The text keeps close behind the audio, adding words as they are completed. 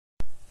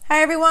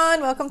Hi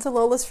everyone, welcome to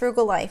Lola's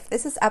Frugal Life.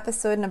 This is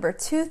episode number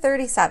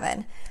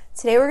 237.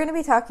 Today we're going to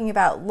be talking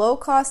about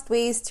low-cost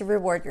ways to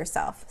reward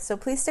yourself. So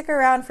please stick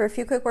around for a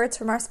few quick words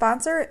from our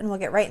sponsor and we'll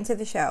get right into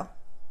the show.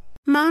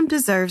 Mom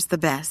deserves the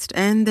best,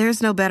 and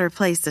there's no better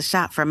place to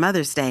shop for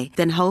Mother's Day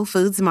than Whole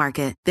Foods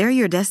Market. They're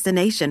your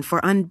destination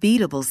for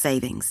unbeatable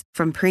savings,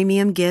 from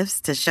premium gifts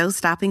to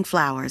show-stopping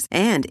flowers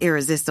and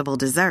irresistible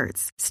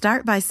desserts.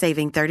 Start by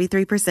saving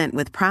 33%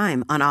 with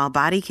Prime on all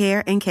body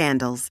care and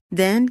candles.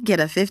 Then get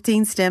a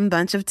 15-stem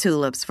bunch of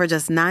tulips for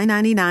just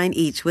 $9.99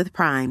 each with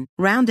Prime.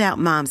 Round out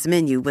Mom's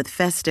menu with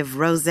festive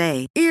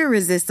rosé,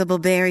 irresistible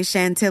berry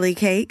chantilly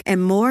cake,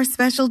 and more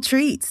special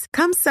treats.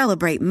 Come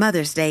celebrate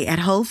Mother's Day at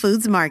Whole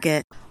Foods Market.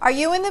 Are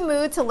you in the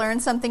mood to learn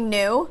something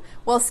new?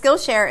 Well,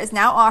 Skillshare is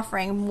now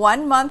offering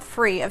 1 month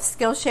free of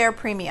Skillshare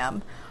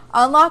Premium.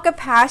 Unlock a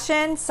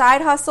passion,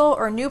 side hustle,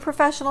 or new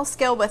professional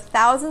skill with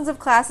thousands of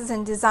classes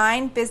in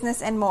design,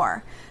 business, and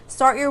more.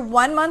 Start your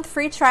 1 month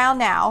free trial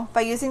now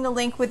by using the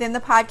link within the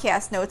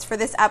podcast notes for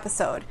this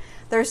episode.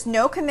 There's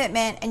no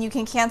commitment and you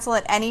can cancel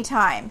at any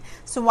time.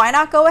 So why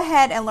not go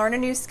ahead and learn a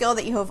new skill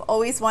that you have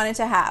always wanted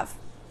to have?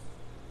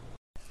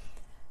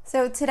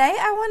 So today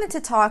I wanted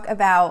to talk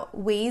about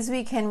ways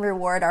we can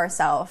reward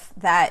ourselves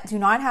that do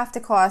not have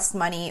to cost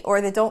money or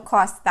that don't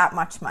cost that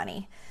much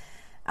money.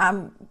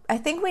 I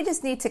think we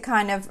just need to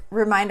kind of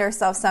remind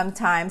ourselves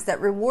sometimes that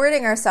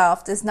rewarding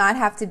ourselves does not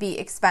have to be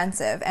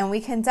expensive, and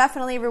we can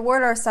definitely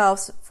reward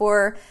ourselves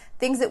for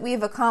things that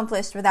we've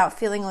accomplished without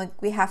feeling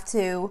like we have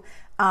to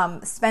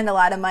spend a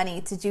lot of money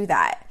to do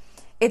that.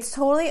 It's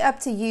totally up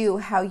to you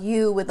how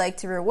you would like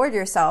to reward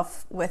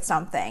yourself with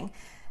something.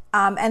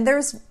 And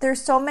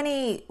there's so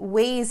many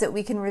ways that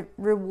we can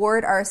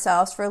reward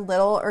ourselves for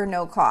little or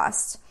no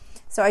cost.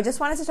 So I just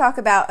wanted to talk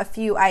about a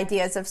few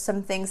ideas of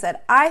some things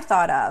that I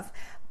thought of,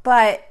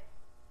 but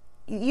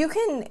you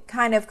can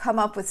kind of come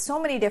up with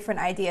so many different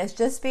ideas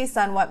just based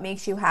on what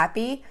makes you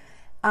happy.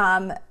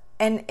 And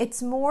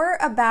it's more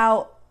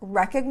about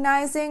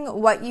recognizing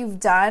what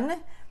you've done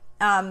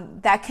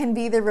that can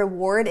be the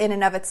reward in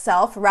and of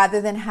itself,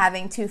 rather than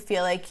having to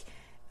feel like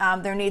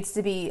there needs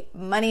to be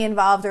money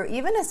involved or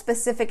even a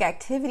specific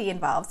activity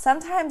involved.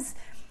 Sometimes,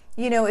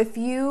 if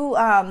you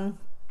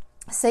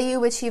say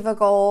you achieve a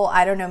goal,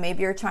 I don't know,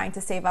 maybe you're trying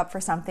to save up for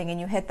something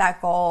and you hit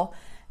that goal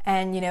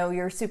and,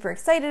 you're super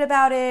excited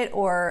about it,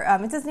 or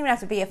it doesn't even have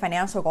to be a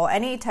financial goal,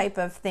 any type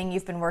of thing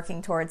you've been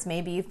working towards.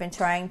 Maybe you've been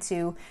trying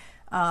to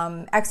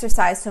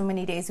exercise so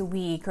many days a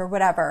week or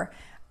whatever.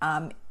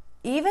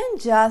 Even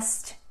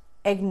just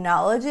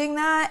acknowledging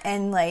that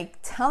and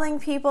telling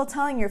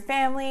your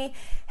family,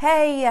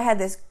 hey, I had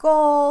this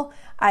goal,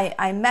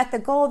 I met the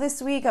goal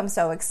this week, I'm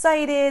so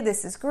excited,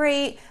 this is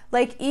great.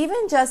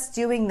 Even just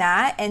doing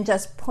that and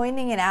just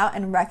pointing it out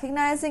and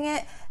recognizing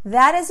it,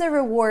 that is a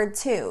reward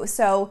too.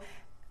 So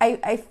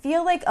I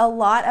feel like a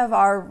lot of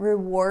our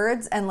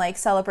rewards and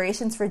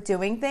celebrations for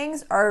doing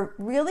things are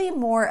really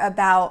more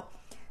about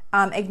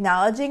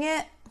acknowledging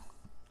it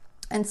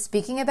and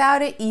speaking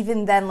about it,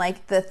 even than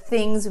the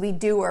things we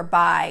do or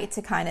buy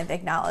to kind of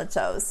acknowledge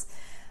those.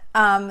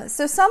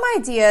 So some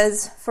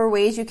ideas for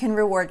ways you can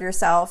reward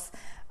yourself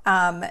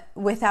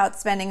without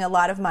spending a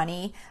lot of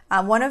money.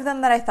 One of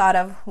them that I thought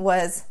of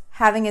was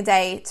having a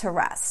day to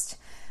rest.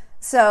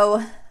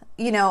 So,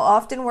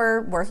 often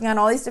we're working on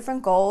all these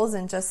different goals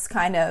and just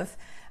kind of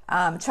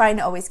trying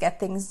to always get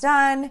things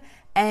done.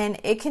 And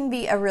it can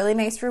be a really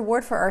nice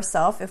reward for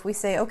ourselves if we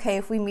say, okay,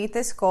 if we meet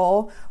this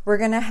goal, we're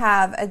going to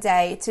have a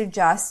day to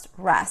just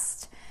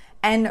rest.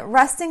 And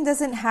resting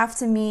doesn't have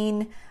to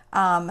mean,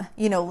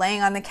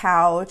 laying on the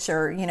couch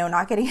or,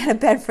 not getting out of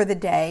bed for the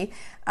day.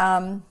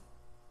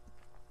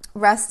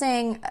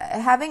 Resting,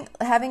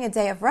 having a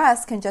day of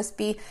rest can just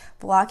be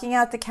blocking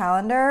out the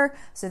calendar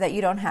so that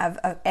you don't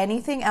have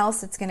anything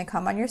else that's going to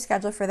come on your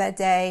schedule for that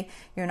day.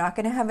 You're not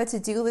going to have a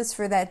to-do list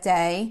for that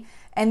day.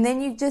 And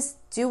then you just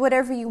do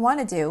whatever you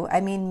want to do.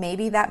 I mean,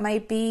 maybe that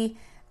might be,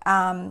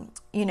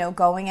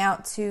 going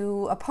out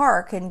to a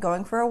park and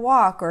going for a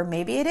walk, or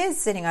maybe it is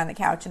sitting on the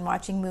couch and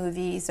watching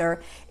movies,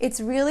 or it's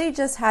really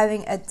just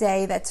having a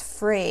day that's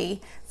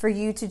free for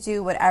you to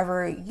do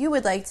whatever you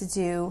would like to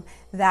do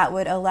that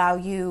would allow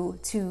you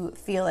to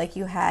feel like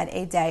you had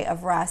a day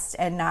of rest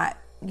and not,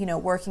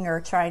 working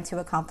or trying to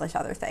accomplish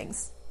other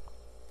things.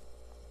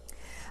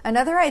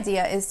 Another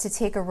idea is to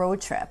take a road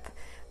trip.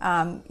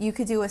 You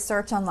could do a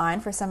search online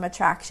for some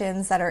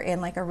attractions that are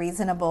in a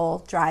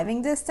reasonable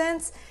driving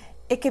distance.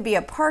 It could be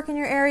a park in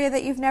your area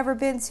that you've never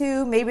been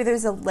to. Maybe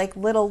there's a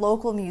little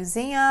local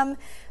museum.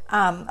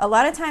 A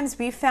lot of times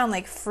we've found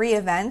free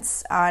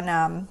events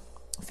on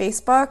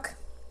Facebook,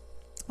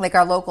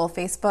 our local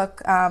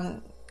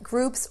Facebook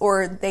groups,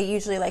 or they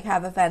usually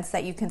have events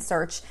that you can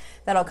search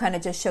that'll kind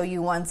of just show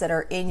you ones that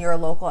are in your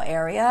local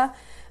area.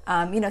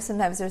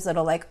 Sometimes there's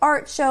little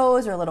art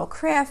shows or little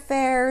craft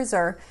fairs,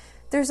 or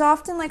there's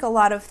often a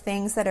lot of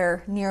things that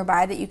are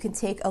nearby that you can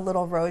take a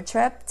little road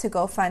trip to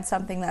go find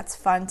something that's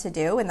fun to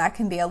do, and that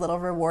can be a little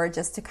reward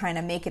just to kind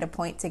of make it a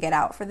point to get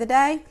out for the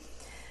day.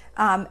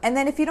 And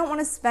then if you don't want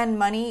to spend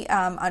money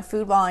on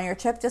food while on your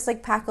trip, just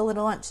like pack a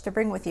little lunch to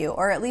bring with you,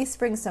 or at least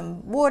bring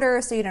some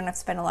water so you don't have to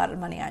spend a lot of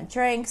money on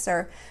drinks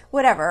or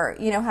whatever,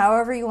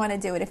 however you want to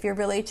do it. If you're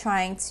really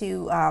trying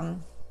to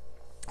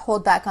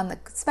hold back on the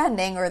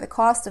spending or the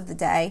cost of the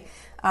day,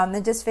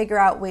 then just figure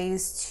out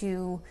ways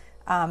to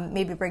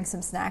maybe bring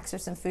some snacks or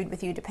some food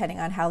with you depending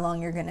on how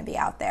long you're going to be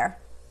out there.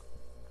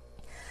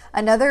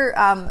 Another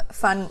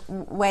fun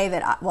way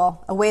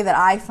a way that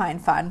I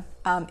find fun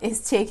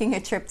is taking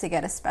a trip to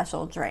get a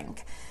special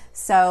drink.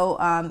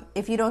 So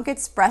if you don't get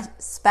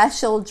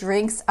special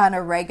drinks on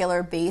a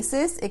regular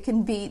basis, it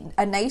can be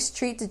a nice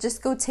treat to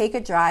just go take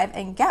a drive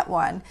and get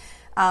one.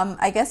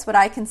 I guess what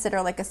I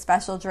consider like a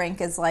special drink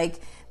is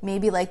like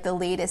maybe like the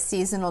latest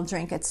seasonal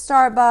drink at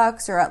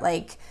Starbucks, or at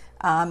like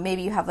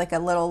maybe you have like a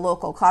little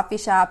local coffee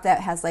shop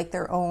that has like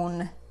their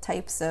own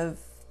types of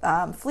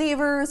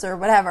flavors or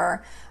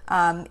whatever.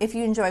 If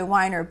you enjoy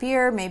wine or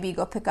beer, maybe you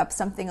go pick up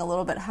something a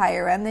little bit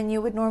higher end than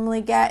you would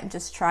normally get and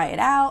just try it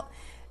out.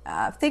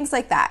 Things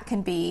like that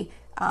can be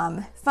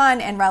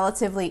fun and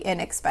relatively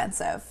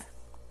inexpensive.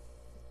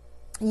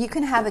 You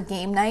can have a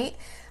game night.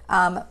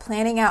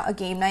 Planning out a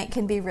game night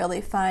can be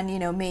really fun.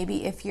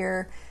 Maybe if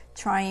you're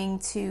trying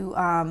to,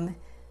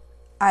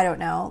 I don't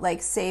know,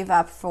 like save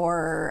up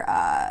for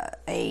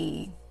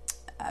a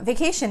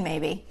vacation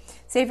maybe.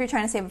 Say if you're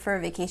trying to save up for a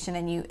vacation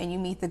and you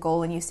meet the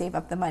goal and you save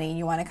up the money and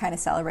you want to kind of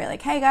celebrate,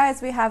 like, hey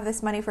guys, we have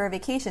this money for a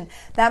vacation.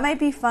 That might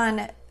be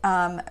fun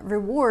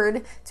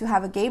reward to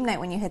have a game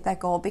night when you hit that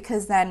goal,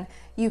 because then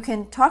you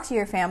can talk to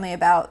your family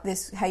about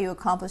this, how you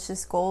accomplished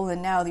this goal,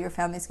 and now your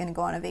family's going to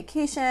go on a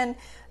vacation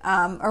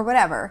or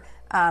whatever.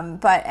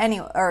 But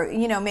anyway, or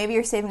maybe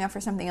you're saving up for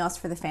something else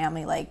for the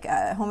family, like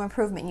a home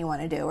improvement you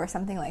want to do or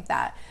something like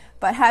that.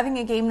 But having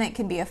a game night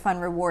can be a fun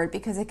reward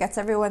because it gets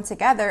everyone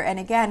together. And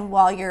again,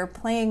 while you're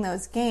playing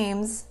those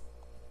games,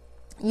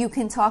 you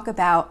can talk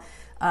about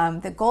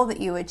the goal that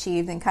you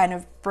achieved and kind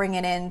of bring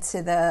it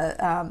into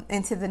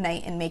the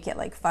night and make it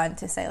like fun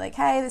to say like,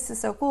 hey, this is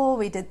so cool,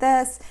 we did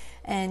this,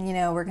 and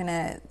we're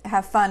gonna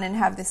have fun and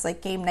have this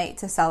like game night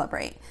to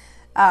celebrate.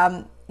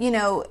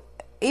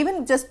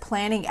 Even just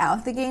planning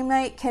out the game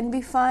night can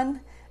be fun,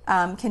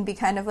 can be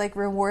kind of like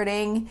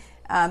rewarding.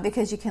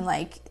 Because you can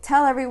like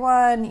tell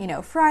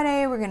everyone,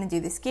 Friday we're going to do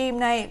this game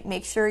night.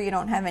 Make sure you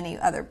don't have any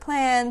other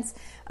plans.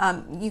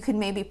 You can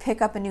maybe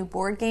pick up a new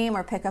board game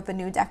or pick up a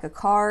new deck of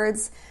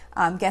cards,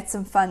 get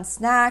some fun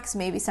snacks,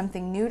 maybe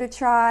something new to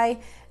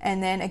try.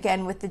 And then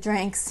again with the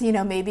drinks,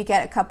 maybe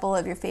get a couple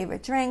of your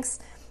favorite drinks.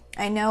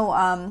 I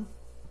know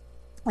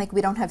like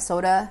we don't have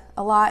soda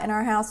a lot in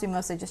our house. We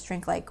mostly just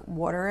drink like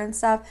water and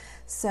stuff.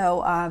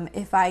 So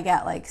if I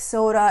get like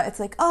soda, it's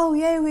like, oh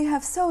yay, we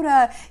have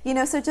soda.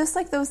 So just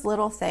like those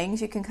little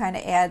things you can kind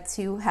of add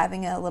to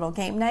having a little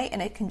game night,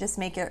 and it can just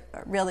make it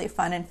really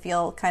fun and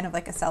feel kind of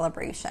like a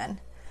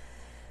celebration.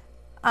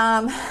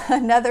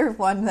 Another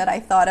one that I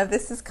thought of,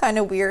 this is kind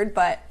of weird,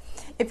 but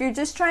if you're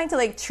just trying to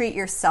like treat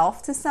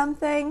yourself to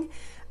something,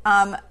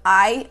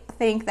 I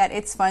think that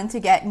it's fun to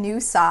get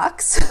new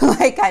socks.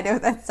 Like, I know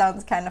that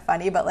sounds kind of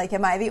funny, but like,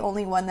 am I the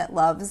only one that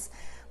loves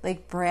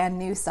like brand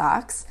new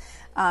socks?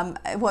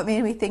 What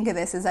made me think of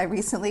this is I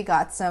recently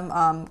got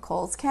some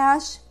Kohl's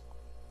Cash,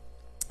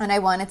 and I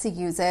wanted to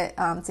use it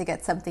to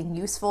get something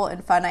useful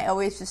and fun. I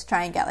always just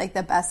try and get like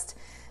the best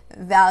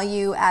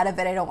value out of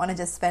it. I don't want to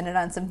just spend it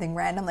on something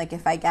random. Like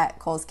if I get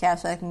Kohl's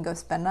Cash, I can go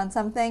spend on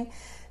something.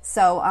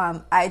 So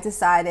I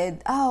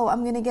decided,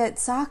 I'm going to get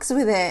socks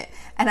with it.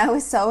 And I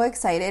was so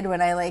excited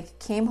when I like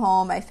came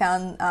home. I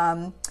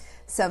found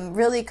some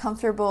really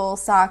comfortable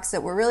socks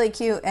that were really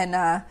cute. And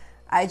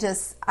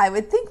I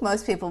would think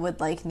most people would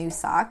like new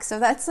socks. So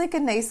that's like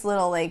a nice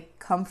little like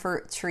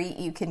comfort treat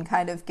you can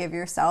kind of give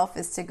yourself,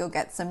 is to go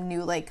get some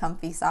new like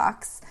comfy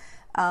socks.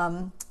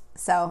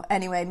 So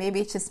anyway,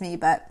 maybe it's just me,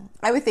 but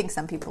I would think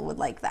some people would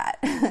like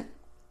that.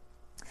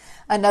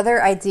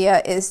 Another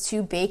idea is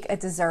to bake a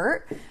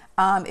dessert.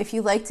 If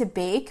you like to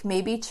bake,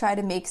 maybe try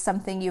to make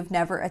something you've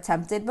never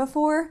attempted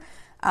before.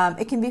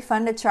 It can be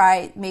fun to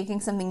try making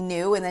something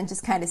new and then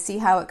just kind of see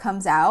how it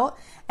comes out.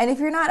 And if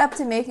you're not up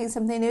to making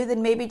something new,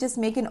 then maybe just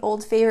make an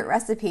old favorite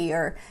recipe,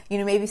 or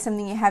maybe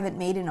something you haven't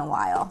made in a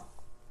while.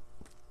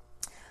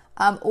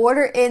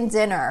 Order in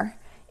dinner.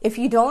 If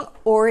you don't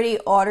already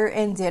order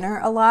in dinner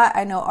a lot,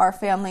 I know our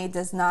family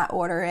does not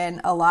order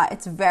in a lot.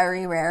 It's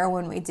very rare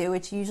when we do.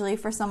 It's usually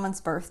for someone's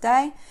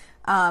birthday.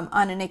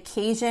 On an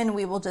occasion,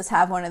 we will just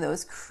have one of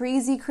those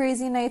crazy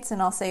nights,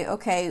 and I'll say,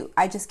 okay,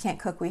 I just can't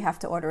cook. We have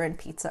to order in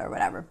pizza or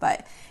whatever.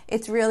 But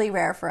it's really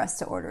rare for us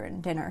to order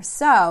in dinner.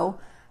 So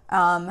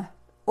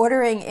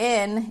ordering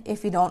in,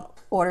 if you don't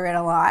order in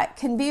a lot,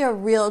 can be a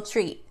real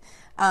treat.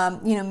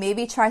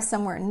 Maybe try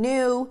somewhere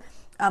new.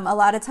 A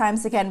lot of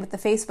times, again, with the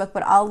Facebook,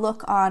 but I'll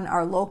look on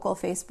our local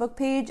Facebook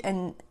page,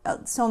 and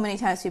so many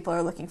times people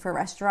are looking for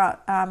restaurant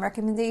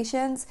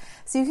recommendations.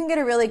 So you can get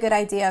a really good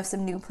idea of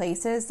some new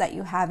places that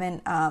you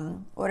haven't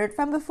ordered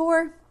from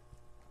before.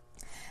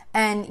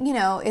 And,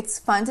 it's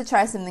fun to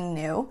try something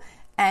new,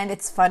 and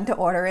it's fun to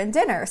order in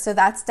dinner. So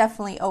that's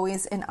definitely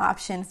always an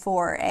option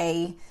for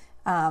a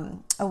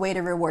a way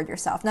to reward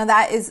yourself. Now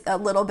that is a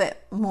little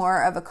bit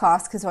more of a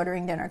cost because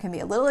ordering dinner can be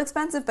a little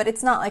expensive, but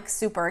it's not like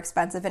super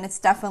expensive, and it's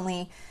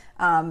definitely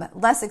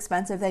less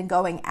expensive than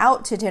going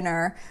out to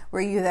dinner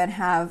where you then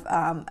have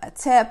a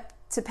tip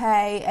to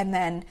pay, and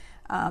then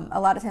a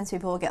lot of times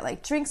people will get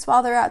like drinks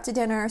while they're out to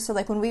dinner. So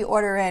like when we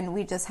order in,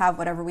 we just have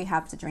whatever we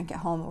have to drink at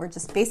home. We're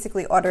just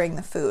basically ordering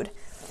the food.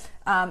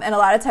 And a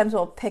lot of times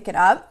we'll pick it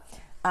up.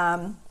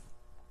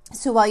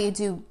 So while you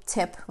do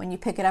tip, when you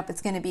pick it up,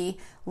 it's going to be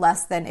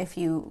less than if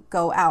you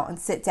go out and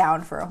sit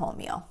down for a whole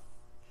meal.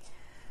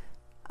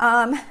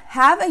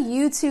 Have a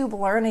YouTube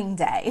learning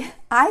day.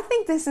 I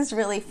think this is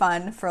really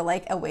fun for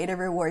like a way to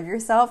reward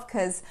yourself,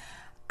 because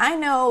I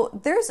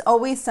know there's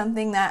always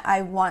something that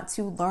I want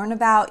to learn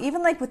about,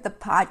 even like with the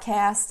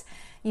podcast.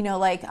 You know,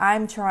 like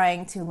I'm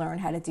trying to learn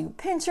how to do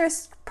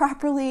Pinterest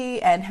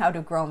properly and how to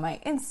grow my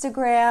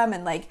Instagram,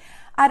 and like,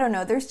 I don't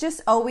know, there's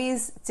just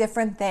always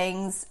different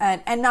things,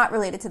 and not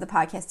related to the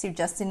podcast too,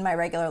 just in my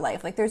regular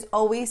life. Like there's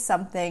always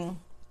something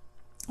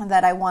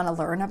that I want to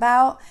learn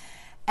about.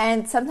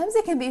 And sometimes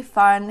it can be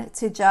fun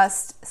to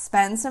just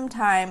spend some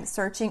time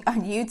searching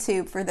on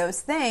YouTube for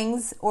those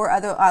things or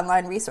other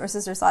online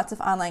resources. There's lots of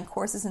online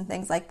courses and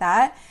things like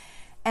that.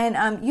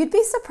 And you'd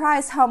be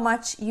surprised how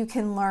much you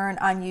can learn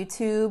on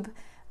YouTube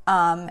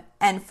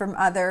and from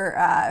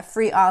other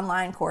free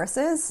online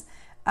courses,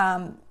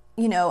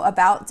 you know,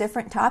 about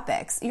different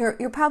topics.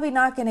 You're probably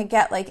not going to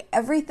get like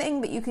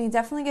everything, but you can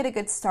definitely get a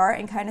good start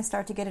and kind of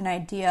start to get an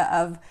idea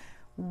of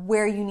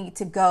where you need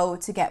to go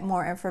to get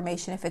more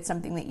information if it's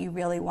something that you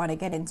really want to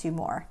get into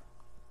more.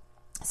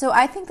 So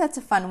I think that's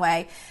a fun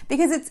way,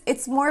 because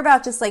it's more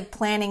about just like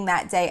planning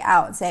that day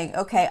out and saying,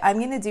 okay, I'm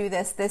going to do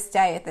this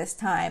day at this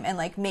time, and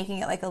like making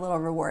it like a little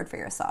reward for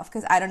yourself.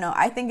 Because I don't know,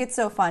 I think it's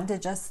so fun to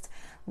just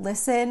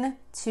listen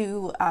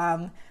to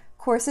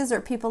courses or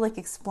people like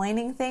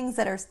explaining things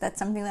that's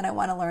something that I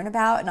want to learn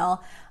about, and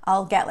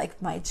I'll get like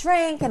my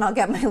drink and I'll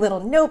get my little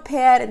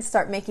notepad and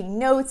start making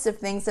notes of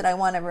things that I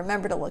want to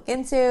remember to look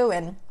into,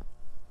 and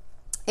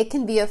it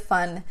can be a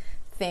fun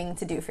thing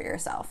to do for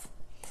yourself.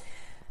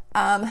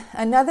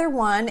 Another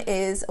one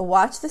is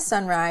watch the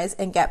sunrise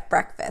and get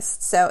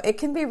breakfast. So it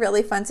can be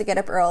really fun to get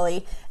up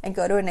early and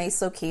go to a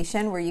nice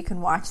location where you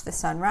can watch the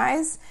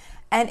sunrise.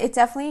 And it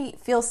definitely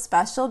feels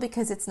special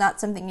because it's not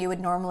something you would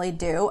normally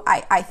do,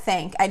 I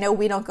think. I know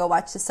we don't go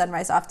watch the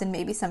sunrise often.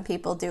 Maybe some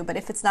people do. But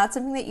if it's not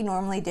something that you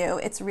normally do,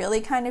 it's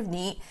really kind of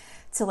neat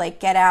to like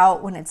get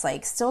out when it's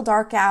like still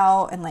dark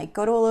out and like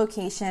go to a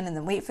location and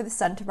then wait for the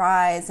sun to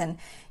rise. And,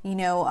 you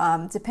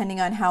know, depending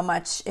on how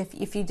much,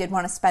 if you did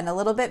want to spend a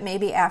little bit,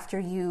 maybe after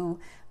you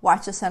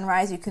watch the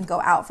sunrise, you can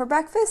go out for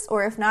breakfast.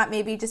 Or if not,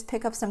 maybe just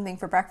pick up something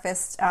for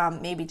breakfast,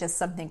 maybe just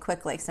something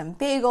quick like some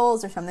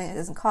bagels or something that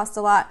doesn't cost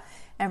a lot,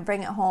 and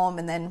bring it home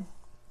and then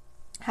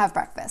have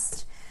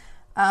breakfast.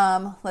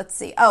 Let's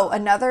see. Oh,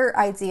 another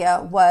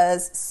idea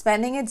was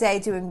spending a day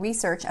doing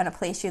research on a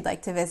place you'd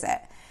like to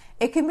visit.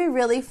 It can be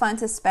really fun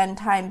to spend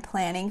time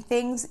planning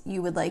things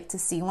you would like to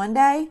see one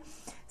day.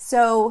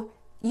 So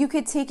you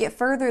could take it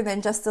further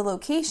than just the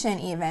location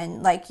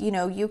even. Like, you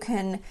know, you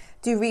can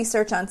do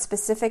research on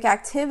specific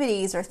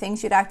activities or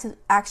things you'd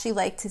actually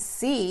like to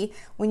see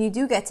when you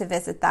do get to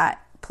visit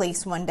that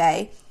place one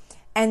day.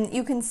 And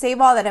you can save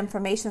all that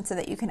information so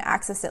that you can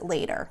access it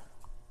later.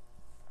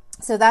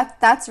 So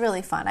that's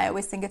really fun. I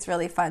always think it's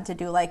really fun to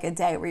do like a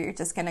day where you're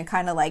just going to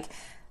kind of like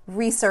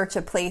research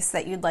a place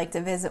that you'd like to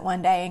visit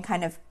one day and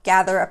kind of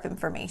gather up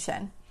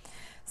information.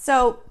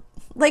 So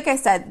like I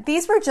said,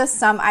 these were just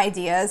some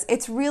ideas.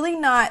 It's really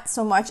not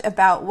so much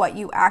about what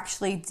you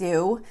actually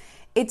do.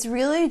 It's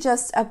really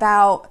just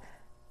about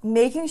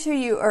making sure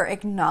you are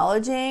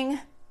acknowledging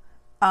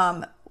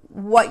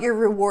what your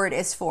reward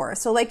is for.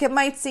 So like it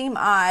might seem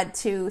odd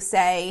to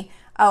say,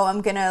 oh,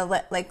 I'm going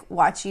to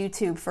watch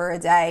YouTube for a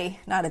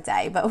day, not a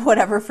day, but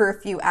whatever, for a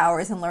few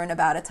hours and learn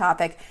about a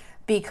topic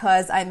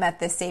because I met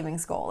this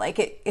savings goal.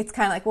 Like it's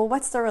kind of like, well,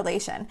 what's the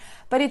relation?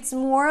 But it's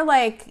more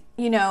like,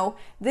 you know,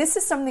 this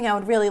is something I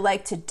would really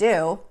like to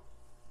do.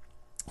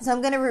 So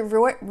I'm going to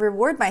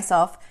reward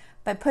myself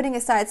by putting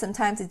aside some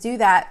time to do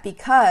that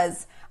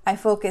because I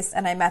focused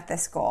and I met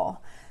this goal.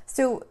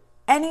 So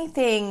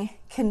anything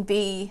can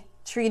be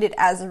treated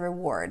as a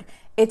reward.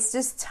 It's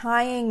just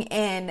tying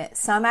in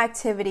some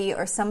activity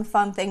or some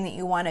fun thing that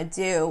you want to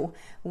do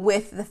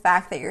with the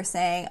fact that you're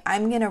saying,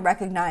 I'm going to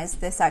recognize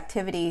this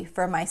activity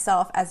for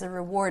myself as a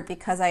reward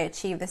because I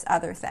achieved this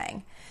other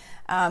thing.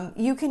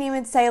 You can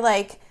even say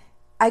like,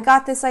 I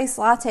got this iced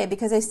latte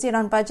because I stayed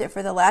on budget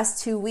for the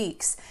last 2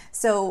 weeks.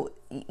 So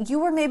you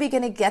were maybe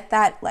going to get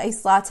that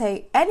iced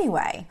latte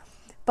anyway.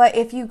 But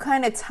if you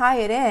kind of tie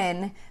it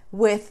in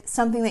with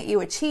something that you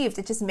achieved,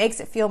 it just makes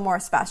it feel more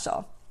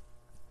special.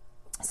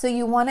 So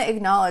you want to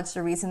acknowledge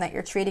the reason that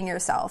you're treating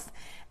yourself,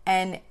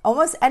 and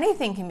almost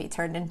anything can be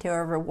turned into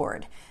a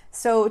reward.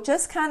 So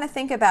just kind of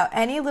think about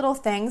any little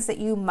things that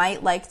you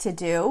might like to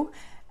do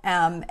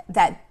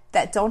that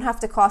that don't have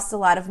to cost a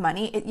lot of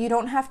money. You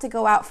don't have to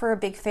go out for a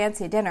big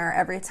fancy dinner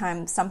every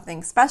time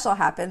something special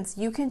happens.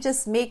 You can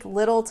just make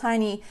little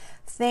tiny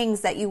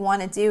things that you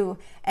want to do,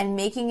 and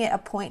making it a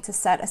point to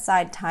set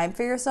aside time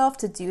for yourself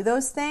to do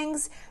those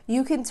things.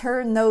 You can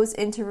turn those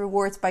into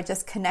rewards by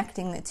just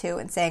connecting the two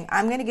and saying,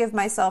 I'm going to give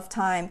myself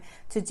time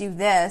to do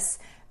this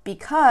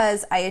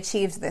because I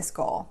achieved this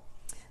goal.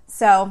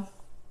 So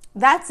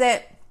that's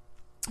it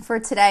for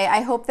today.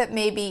 I hope that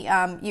maybe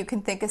you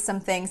can think of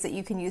some things that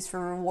you can use for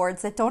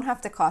rewards that don't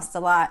have to cost a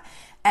lot.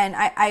 And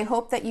I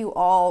hope that you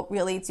all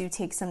really do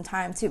take some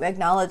time to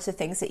acknowledge the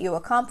things that you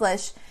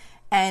accomplish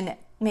and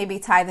maybe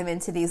tie them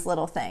into these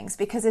little things,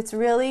 because it's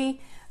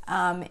really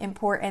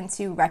important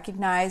to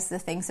recognize the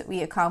things that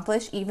we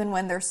accomplish, even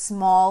when they're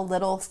small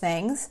little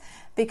things,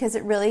 because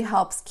it really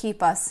helps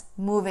keep us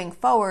moving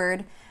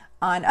forward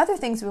on other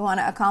things we want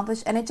to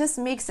accomplish. And it just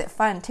makes it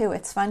fun too.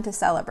 It's fun to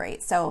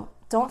celebrate. So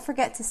don't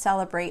forget to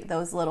celebrate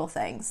those little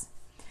things.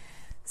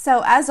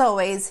 So as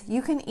always,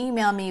 you can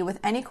email me with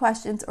any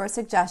questions or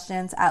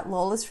suggestions at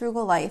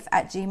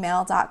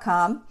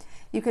lolasfrugallife@gmail.com.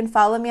 You can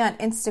follow me on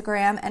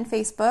Instagram and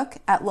Facebook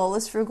at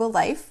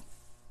lolasfrugallife.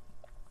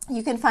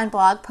 You can find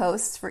blog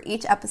posts for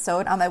each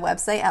episode on my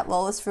website at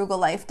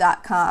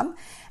lolasfrugallife.com.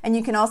 And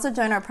you can also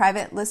join our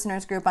private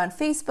listeners group on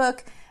Facebook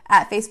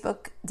at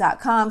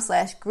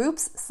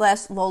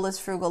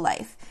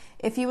facebook.com/groups/lolasfrugallife.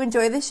 If you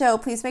enjoy the show,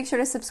 please make sure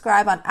to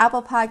subscribe on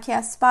Apple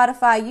Podcasts,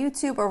 Spotify,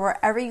 YouTube, or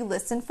wherever you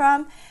listen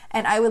from.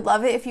 And I would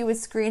love it if you would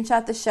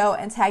screenshot the show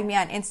and tag me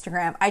on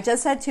Instagram. I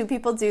just had 2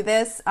 people do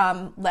this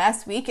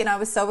last week, and I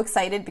was so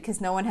excited because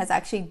no one has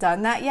actually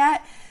done that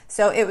yet.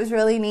 So it was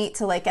really neat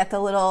to get the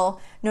little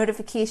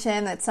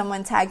notification that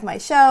someone tagged my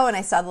show, and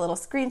I saw the little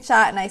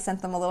screenshot, and I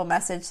sent them a little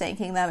message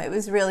thanking them. It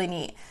was really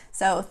neat.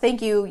 So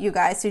thank you, you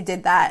guys who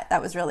did that.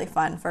 That was really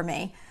fun for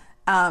me.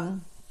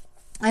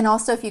 And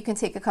also, if you can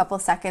take a couple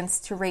seconds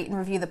to rate and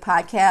review the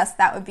podcast,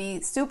 that would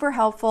be super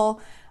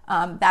helpful.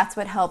 That's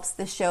what helps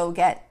the show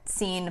get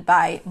seen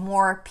by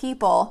more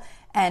people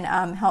and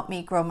help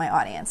me grow my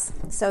audience.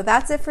 So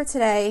that's it for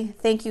today.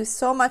 Thank you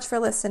so much for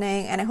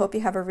listening, and I hope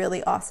you have a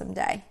really awesome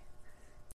day.